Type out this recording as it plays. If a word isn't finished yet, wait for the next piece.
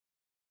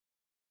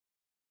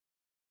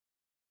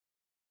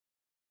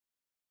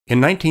In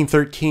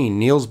 1913,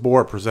 Niels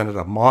Bohr presented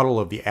a model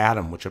of the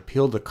atom which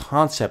appealed to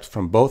concepts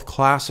from both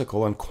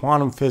classical and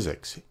quantum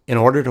physics in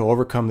order to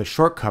overcome the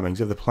shortcomings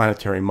of the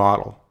planetary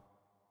model.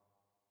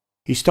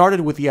 He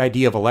started with the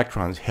idea of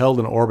electrons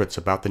held in orbits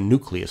about the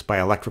nucleus by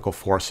electrical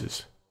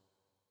forces.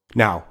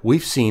 Now,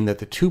 we've seen that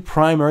the two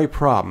primary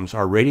problems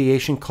are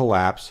radiation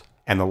collapse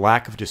and the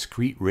lack of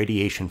discrete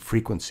radiation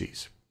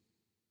frequencies.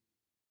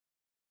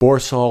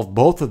 Bohr solved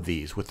both of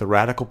these with the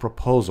radical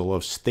proposal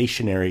of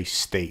stationary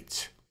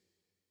states.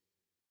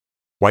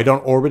 Why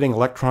don't orbiting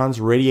electrons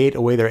radiate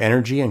away their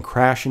energy and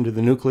crash into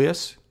the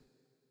nucleus?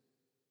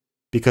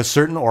 Because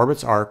certain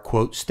orbits are,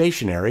 quote,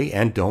 stationary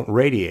and don't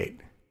radiate.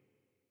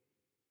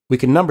 We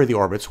can number the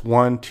orbits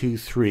 1, 2,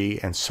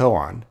 3, and so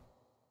on,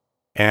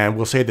 and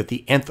we'll say that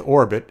the nth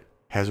orbit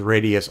has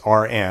radius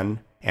Rn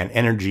and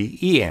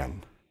energy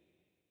En.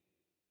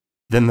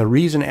 Then the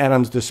reason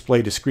atoms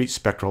display discrete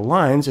spectral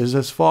lines is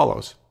as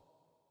follows.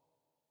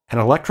 An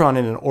electron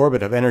in an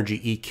orbit of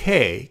energy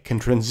Ek can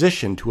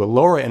transition to a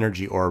lower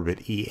energy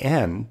orbit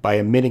En by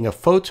emitting a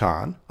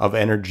photon of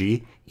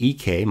energy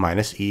Ek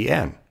minus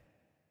En.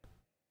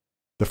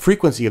 The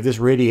frequency of this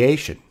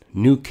radiation,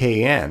 nu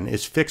Kn,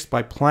 is fixed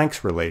by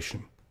Planck's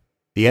relation.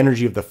 The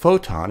energy of the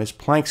photon is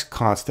Planck's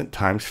constant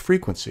times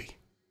frequency.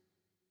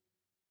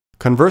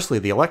 Conversely,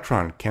 the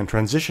electron can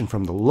transition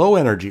from the low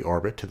energy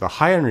orbit to the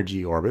high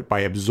energy orbit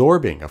by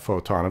absorbing a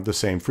photon of the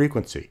same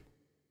frequency.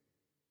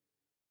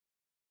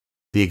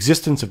 The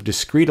existence of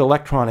discrete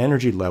electron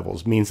energy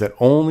levels means that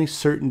only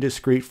certain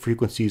discrete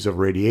frequencies of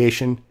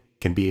radiation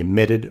can be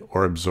emitted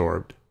or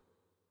absorbed.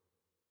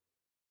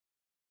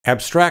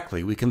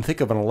 Abstractly, we can think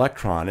of an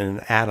electron in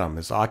an atom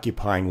as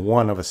occupying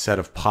one of a set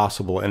of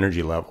possible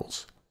energy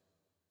levels.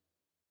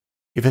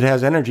 If it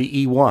has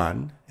energy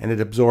E1 and it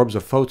absorbs a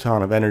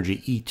photon of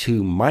energy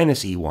E2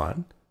 minus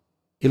E1,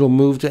 it'll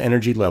move to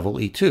energy level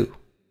E2.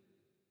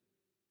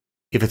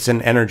 If it's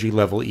in energy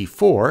level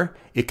E4,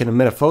 it can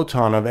emit a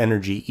photon of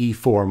energy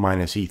E4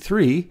 minus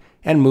E3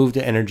 and move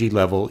to energy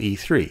level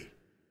E3,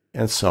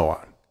 and so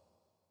on.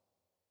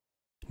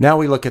 Now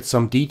we look at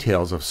some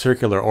details of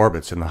circular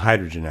orbits in the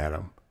hydrogen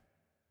atom.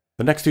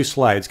 The next two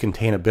slides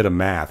contain a bit of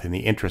math in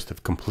the interest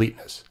of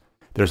completeness.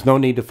 There's no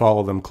need to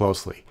follow them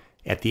closely.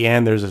 At the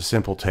end, there's a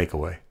simple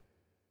takeaway.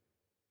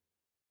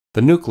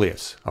 The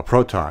nucleus, a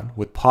proton,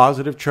 with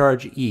positive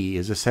charge E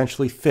is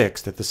essentially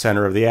fixed at the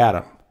center of the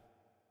atom.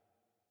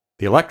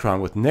 The electron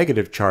with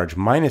negative charge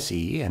minus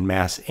E and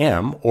mass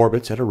m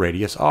orbits at a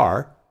radius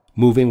r,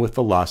 moving with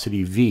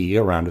velocity v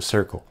around a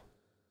circle.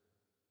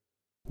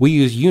 We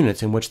use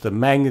units in which the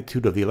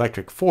magnitude of the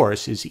electric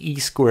force is E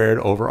squared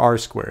over r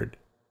squared.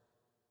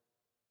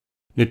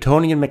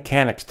 Newtonian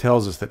mechanics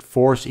tells us that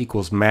force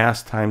equals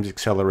mass times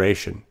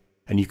acceleration,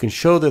 and you can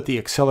show that the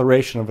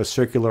acceleration of a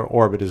circular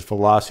orbit is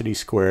velocity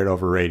squared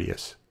over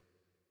radius.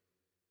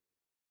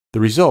 The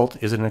result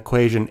is an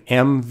equation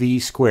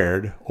mv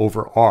squared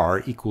over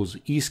r equals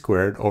E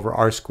squared over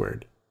r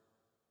squared.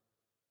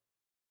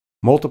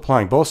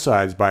 Multiplying both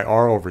sides by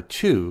r over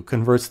 2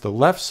 converts the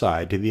left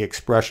side to the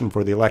expression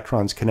for the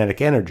electron's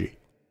kinetic energy,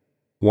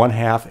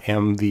 1/2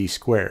 mv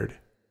squared,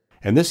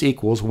 and this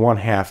equals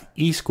 1/2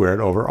 E squared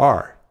over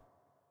r.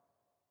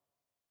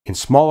 In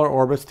smaller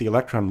orbits, the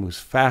electron moves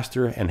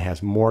faster and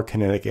has more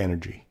kinetic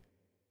energy.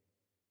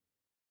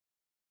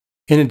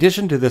 In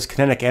addition to this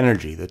kinetic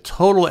energy, the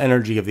total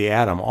energy of the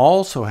atom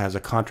also has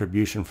a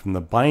contribution from the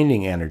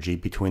binding energy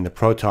between the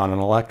proton and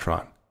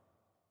electron.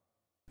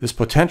 This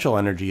potential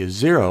energy is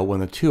zero when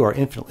the two are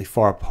infinitely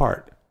far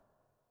apart.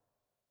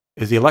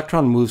 As the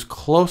electron moves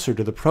closer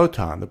to the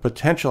proton, the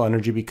potential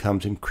energy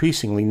becomes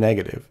increasingly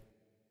negative.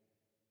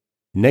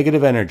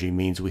 Negative energy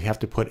means we have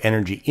to put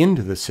energy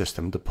into the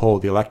system to pull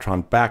the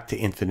electron back to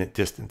infinite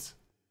distance.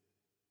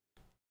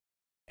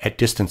 At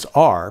distance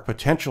r,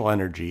 potential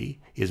energy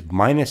is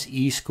minus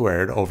E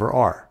squared over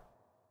r.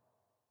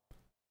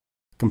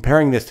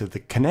 Comparing this to the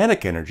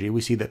kinetic energy, we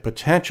see that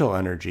potential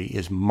energy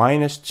is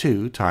minus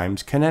 2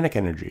 times kinetic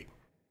energy.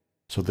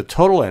 So the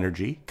total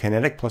energy,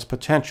 kinetic plus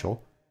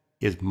potential,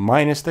 is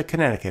minus the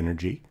kinetic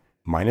energy,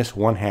 minus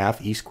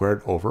 1/2 E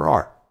squared over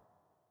r.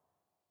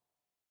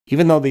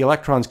 Even though the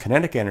electron's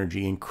kinetic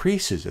energy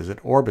increases as it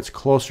orbits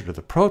closer to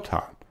the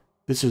proton,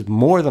 this is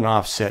more than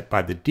offset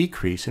by the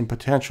decrease in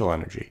potential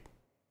energy,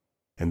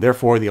 and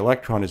therefore the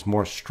electron is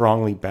more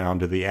strongly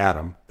bound to the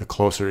atom the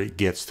closer it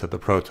gets to the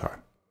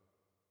proton.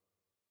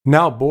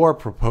 Now Bohr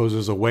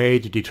proposes a way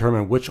to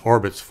determine which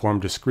orbits form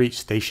discrete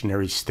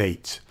stationary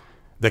states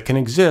that can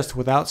exist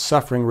without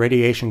suffering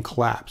radiation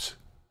collapse.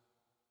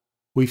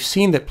 We've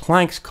seen that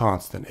Planck's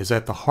constant is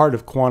at the heart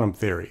of quantum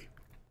theory.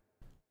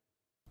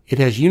 It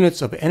has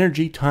units of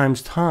energy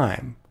times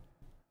time,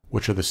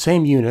 which are the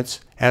same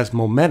units as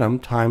momentum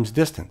times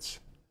distance.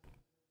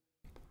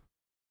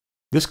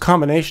 This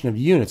combination of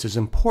units is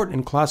important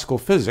in classical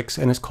physics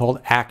and is called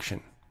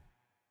action.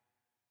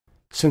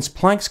 Since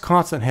Planck's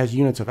constant has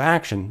units of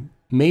action,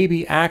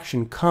 maybe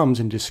action comes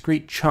in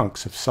discrete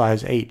chunks of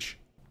size h.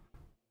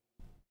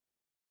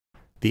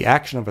 The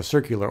action of a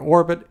circular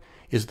orbit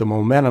is the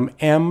momentum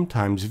m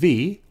times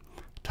v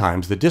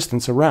times the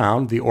distance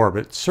around the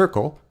orbit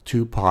circle,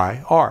 2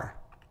 pi r.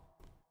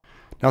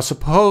 Now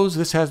suppose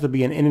this has to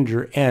be an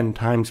integer n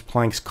times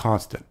Planck's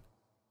constant.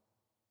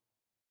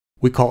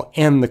 We call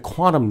n the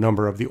quantum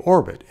number of the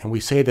orbit, and we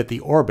say that the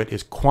orbit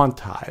is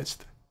quantized.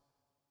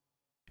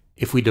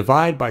 If we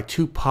divide by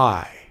 2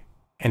 pi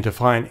and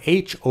define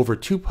h over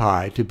 2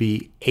 pi to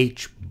be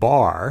h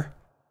bar,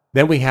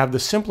 then we have the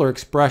simpler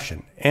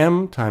expression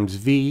m times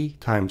v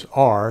times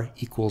r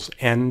equals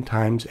n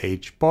times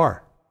h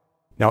bar.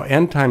 Now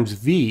n times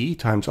v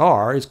times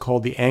r is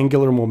called the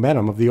angular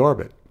momentum of the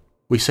orbit.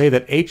 We say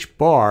that h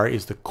bar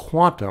is the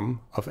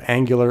quantum of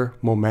angular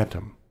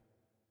momentum.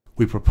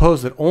 We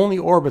propose that only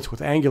orbits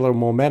with angular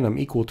momentum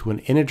equal to an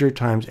integer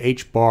times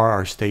h bar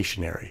are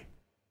stationary.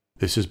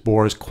 This is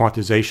Bohr's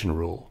quantization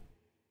rule.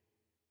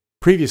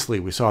 Previously,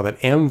 we saw that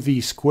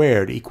mv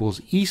squared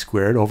equals e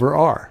squared over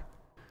r.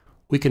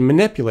 We can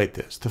manipulate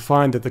this to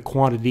find that the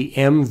quantity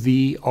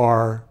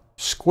mvr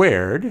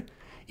squared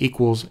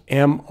equals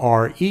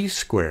mre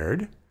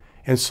squared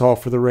and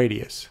solve for the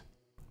radius.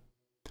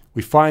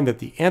 We find that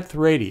the nth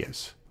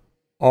radius,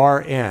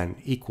 Rn,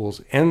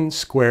 equals n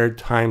squared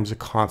times a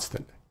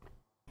constant.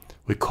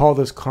 We call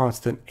this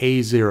constant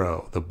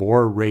A0, the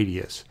Bohr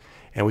radius,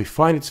 and we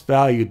find its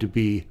value to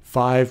be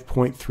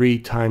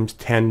 5.3 times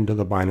 10 to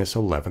the minus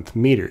 11th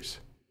meters.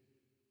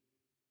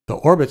 The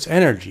orbit's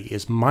energy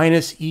is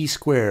minus e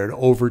squared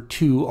over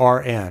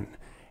 2Rn,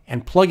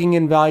 and plugging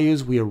in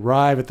values we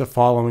arrive at the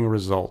following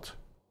result.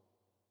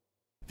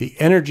 The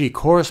energy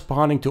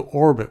corresponding to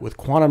orbit with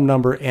quantum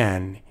number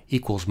n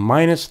equals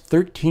minus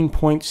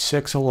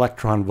 13.6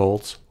 electron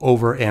volts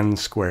over n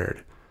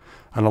squared.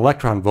 An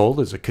electron volt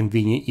is a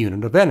convenient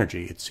unit of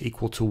energy. It's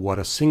equal to what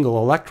a single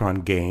electron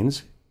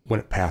gains when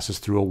it passes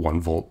through a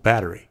 1-volt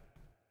battery.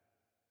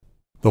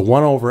 The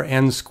 1 over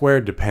n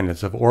squared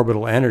dependence of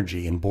orbital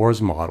energy in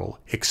Bohr's model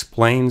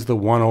explains the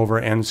 1 over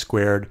n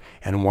squared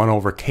and 1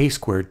 over k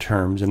squared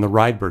terms in the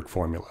Rydberg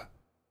formula.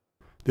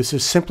 This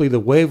is simply the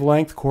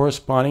wavelength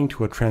corresponding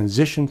to a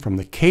transition from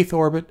the kth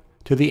orbit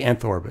to the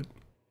nth orbit.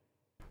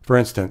 For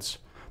instance,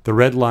 the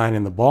red line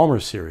in the Balmer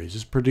series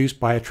is produced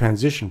by a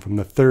transition from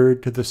the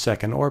third to the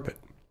second orbit.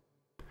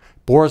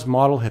 Bohr's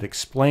model had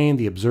explained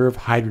the observed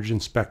hydrogen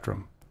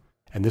spectrum,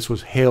 and this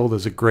was hailed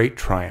as a great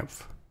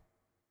triumph.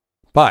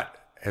 But,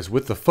 as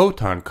with the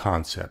photon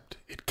concept,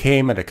 it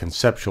came at a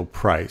conceptual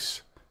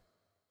price.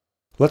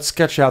 Let's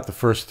sketch out the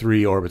first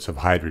 3 orbits of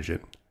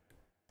hydrogen.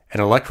 An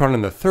electron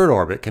in the third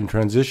orbit can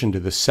transition to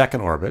the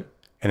second orbit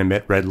and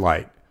emit red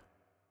light,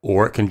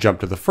 or it can jump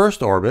to the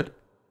first orbit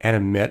and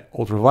emit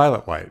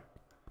ultraviolet light.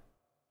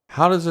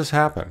 How does this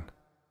happen?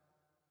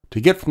 To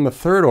get from the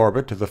third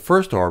orbit to the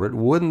first orbit,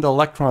 wouldn't the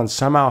electron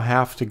somehow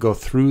have to go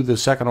through the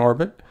second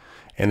orbit?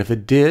 And if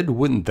it did,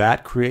 wouldn't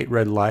that create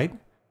red light?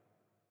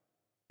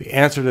 The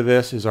answer to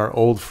this is our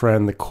old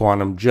friend, the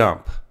quantum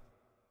jump.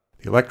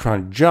 The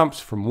electron jumps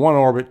from one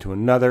orbit to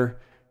another,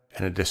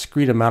 and a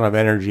discrete amount of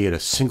energy at a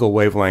single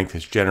wavelength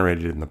is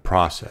generated in the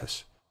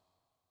process.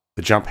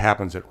 The jump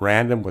happens at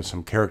random with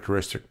some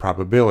characteristic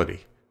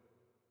probability.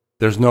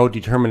 There's no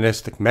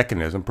deterministic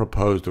mechanism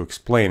proposed to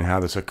explain how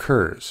this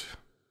occurs.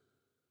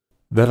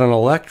 That an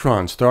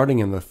electron starting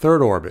in the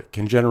third orbit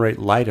can generate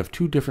light of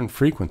 2 different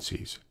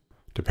frequencies,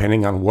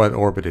 depending on what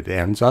orbit it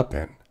ends up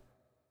in,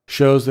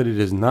 shows that it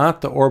is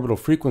not the orbital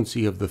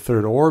frequency of the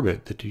third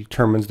orbit that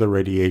determines the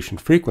radiation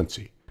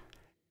frequency.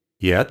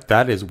 Yet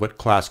that is what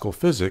classical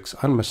physics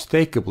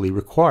unmistakably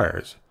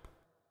requires.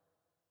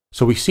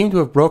 So we seem to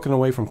have broken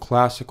away from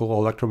classical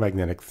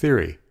electromagnetic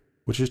theory,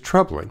 which is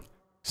troubling,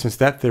 since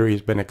that theory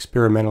has been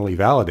experimentally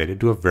validated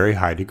to a very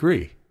high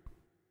degree.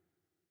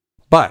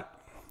 But,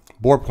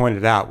 Bohr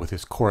pointed out with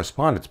his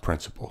correspondence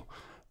principle,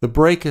 the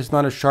break is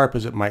not as sharp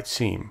as it might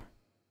seem.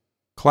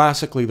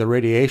 Classically, the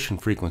radiation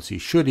frequency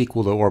should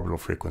equal the orbital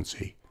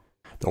frequency.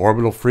 The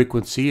orbital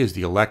frequency is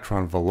the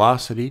electron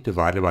velocity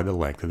divided by the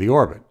length of the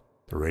orbit.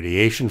 The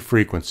radiation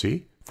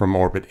frequency, from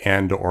orbit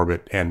n to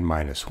orbit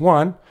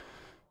n-1,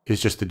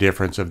 is just the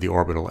difference of the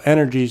orbital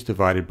energies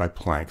divided by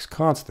Planck's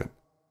constant.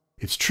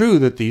 It's true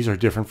that these are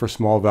different for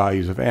small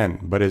values of n,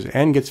 but as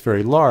n gets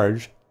very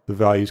large, the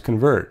values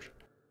converge.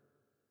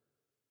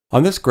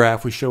 On this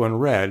graph, we show in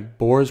red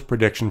Bohr's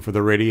prediction for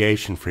the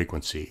radiation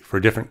frequency for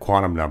different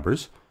quantum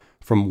numbers,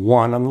 from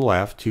 1 on the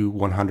left to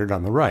 100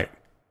 on the right.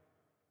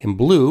 In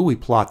blue, we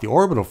plot the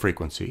orbital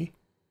frequency,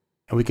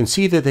 and we can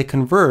see that they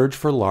converge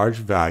for large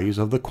values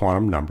of the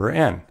quantum number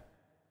n,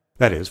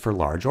 that is, for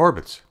large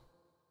orbits.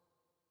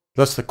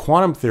 Thus, the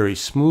quantum theory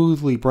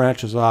smoothly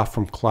branches off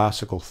from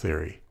classical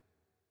theory.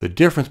 The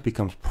difference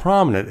becomes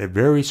prominent at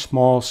very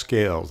small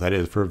scales, that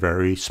is, for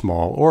very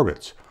small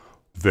orbits,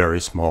 very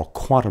small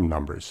quantum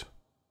numbers.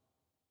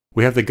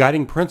 We have the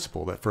guiding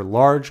principle that for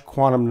large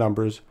quantum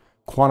numbers,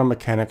 quantum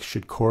mechanics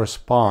should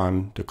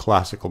correspond to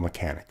classical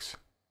mechanics.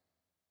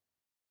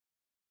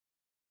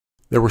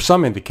 There were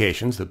some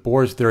indications that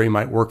Bohr's theory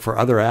might work for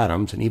other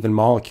atoms and even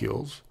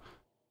molecules.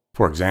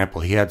 For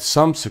example, he had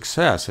some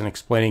success in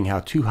explaining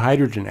how 2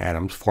 hydrogen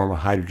atoms form a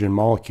hydrogen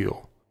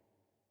molecule.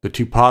 The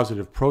 2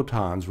 positive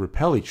protons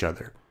repel each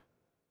other,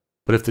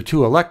 But if the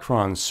two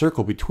electrons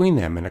circle between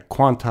them in a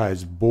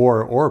quantized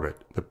Bohr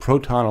orbit, the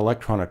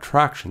proton-electron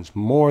attractions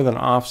more than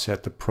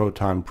offset the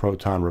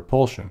proton-proton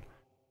repulsion.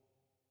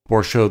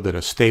 Bohr showed that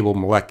a stable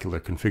molecular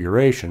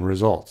configuration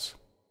results.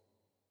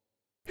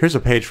 Here's a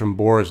page from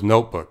Bohr's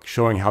notebook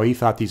showing how he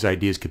thought these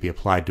ideas could be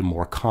applied to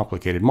more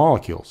complicated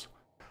molecules.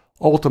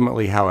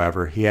 Ultimately,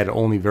 however, he had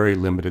only very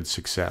limited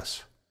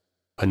success.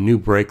 A new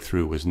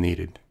breakthrough was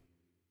needed.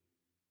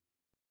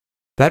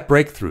 That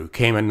breakthrough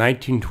came in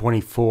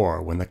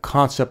 1924 when the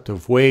concept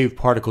of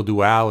wave-particle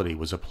duality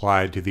was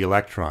applied to the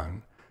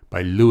electron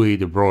by Louis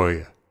de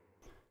Broglie.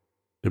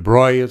 De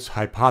Broglie's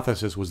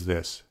hypothesis was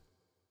this.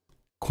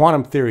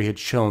 Quantum theory had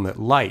shown that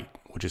light,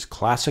 which is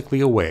classically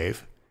a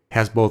wave,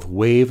 has both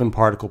wave and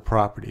particle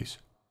properties.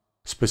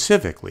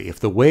 Specifically, if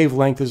the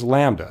wavelength is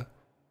lambda,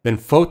 then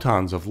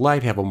photons of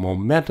light have a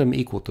momentum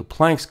equal to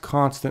Planck's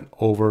constant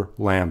over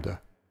lambda.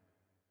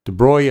 De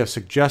Broglie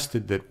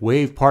suggested that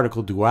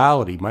wave-particle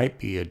duality might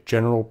be a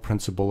general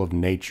principle of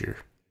nature.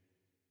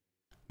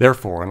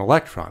 Therefore, an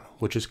electron,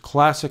 which is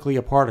classically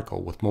a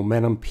particle with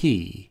momentum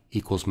p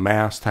equals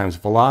mass times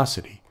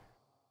velocity,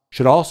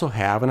 should also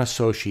have an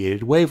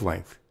associated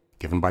wavelength,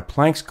 given by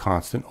Planck's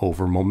constant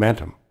over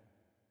momentum.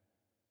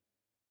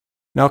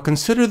 Now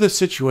consider the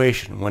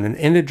situation when an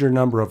integer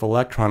number of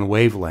electron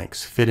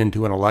wavelengths fit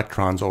into an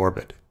electron's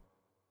orbit.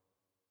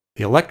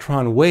 The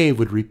electron wave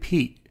would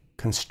repeat,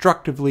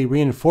 constructively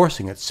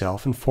reinforcing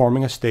itself and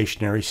forming a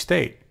stationary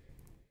state.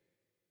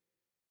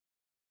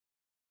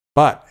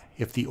 But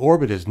if the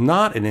orbit is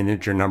not an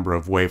integer number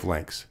of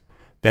wavelengths,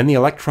 then the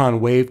electron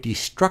wave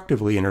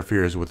destructively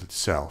interferes with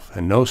itself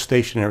and no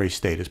stationary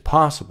state is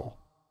possible.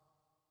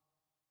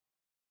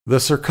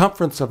 The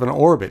circumference of an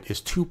orbit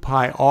is 2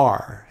 pi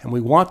r, and we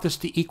want this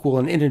to equal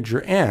an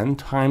integer n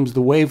times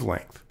the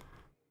wavelength.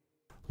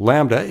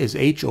 Lambda is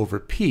h over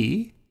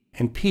p,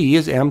 and p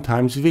is m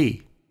times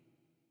v.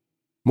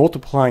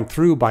 Multiplying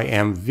through by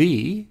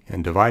mv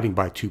and dividing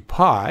by 2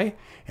 pi,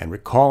 and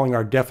recalling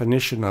our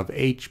definition of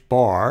h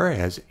bar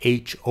as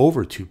h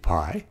over 2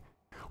 pi,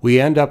 we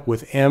end up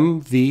with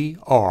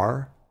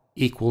mvr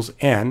equals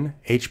n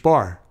h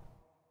bar,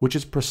 which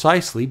is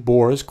precisely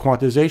Bohr's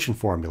quantization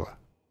formula.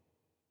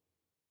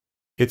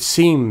 It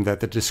seemed that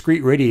the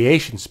discrete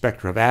radiation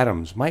spectra of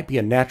atoms might be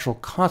a natural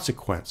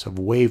consequence of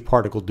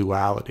wave-particle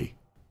duality.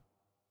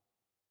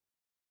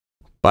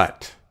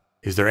 But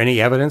is there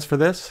any evidence for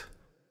this?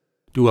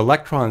 Do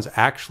electrons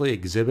actually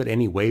exhibit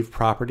any wave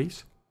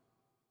properties?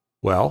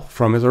 Well,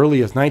 from as early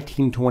as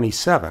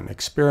 1927,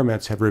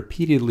 experiments have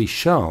repeatedly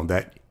shown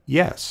that,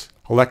 yes,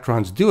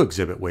 electrons do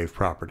exhibit wave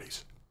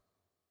properties.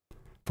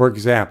 For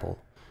example,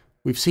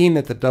 we've seen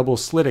that the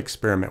double-slit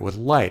experiment with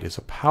light is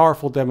a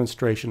powerful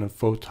demonstration of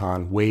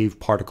photon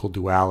wave-particle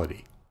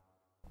duality.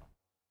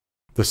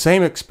 The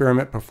same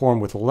experiment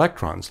performed with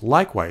electrons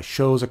likewise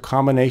shows a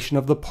combination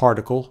of the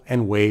particle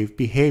and wave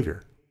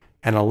behavior,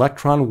 an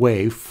electron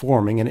wave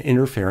forming an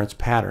interference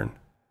pattern.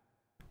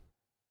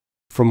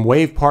 From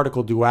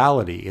wave-particle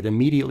duality, it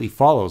immediately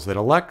follows that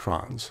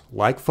electrons,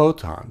 like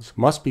photons,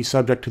 must be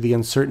subject to the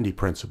uncertainty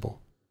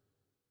principle.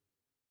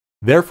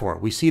 Therefore,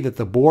 we see that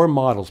the Bohr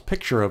model's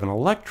picture of an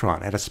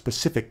electron at a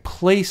specific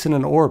place in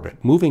an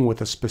orbit moving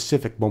with a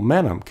specific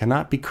momentum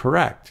cannot be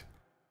correct.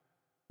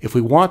 If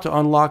we want to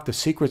unlock the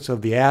secrets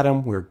of the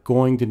atom, we're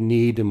going to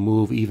need to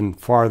move even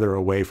farther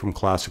away from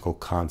classical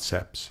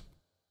concepts.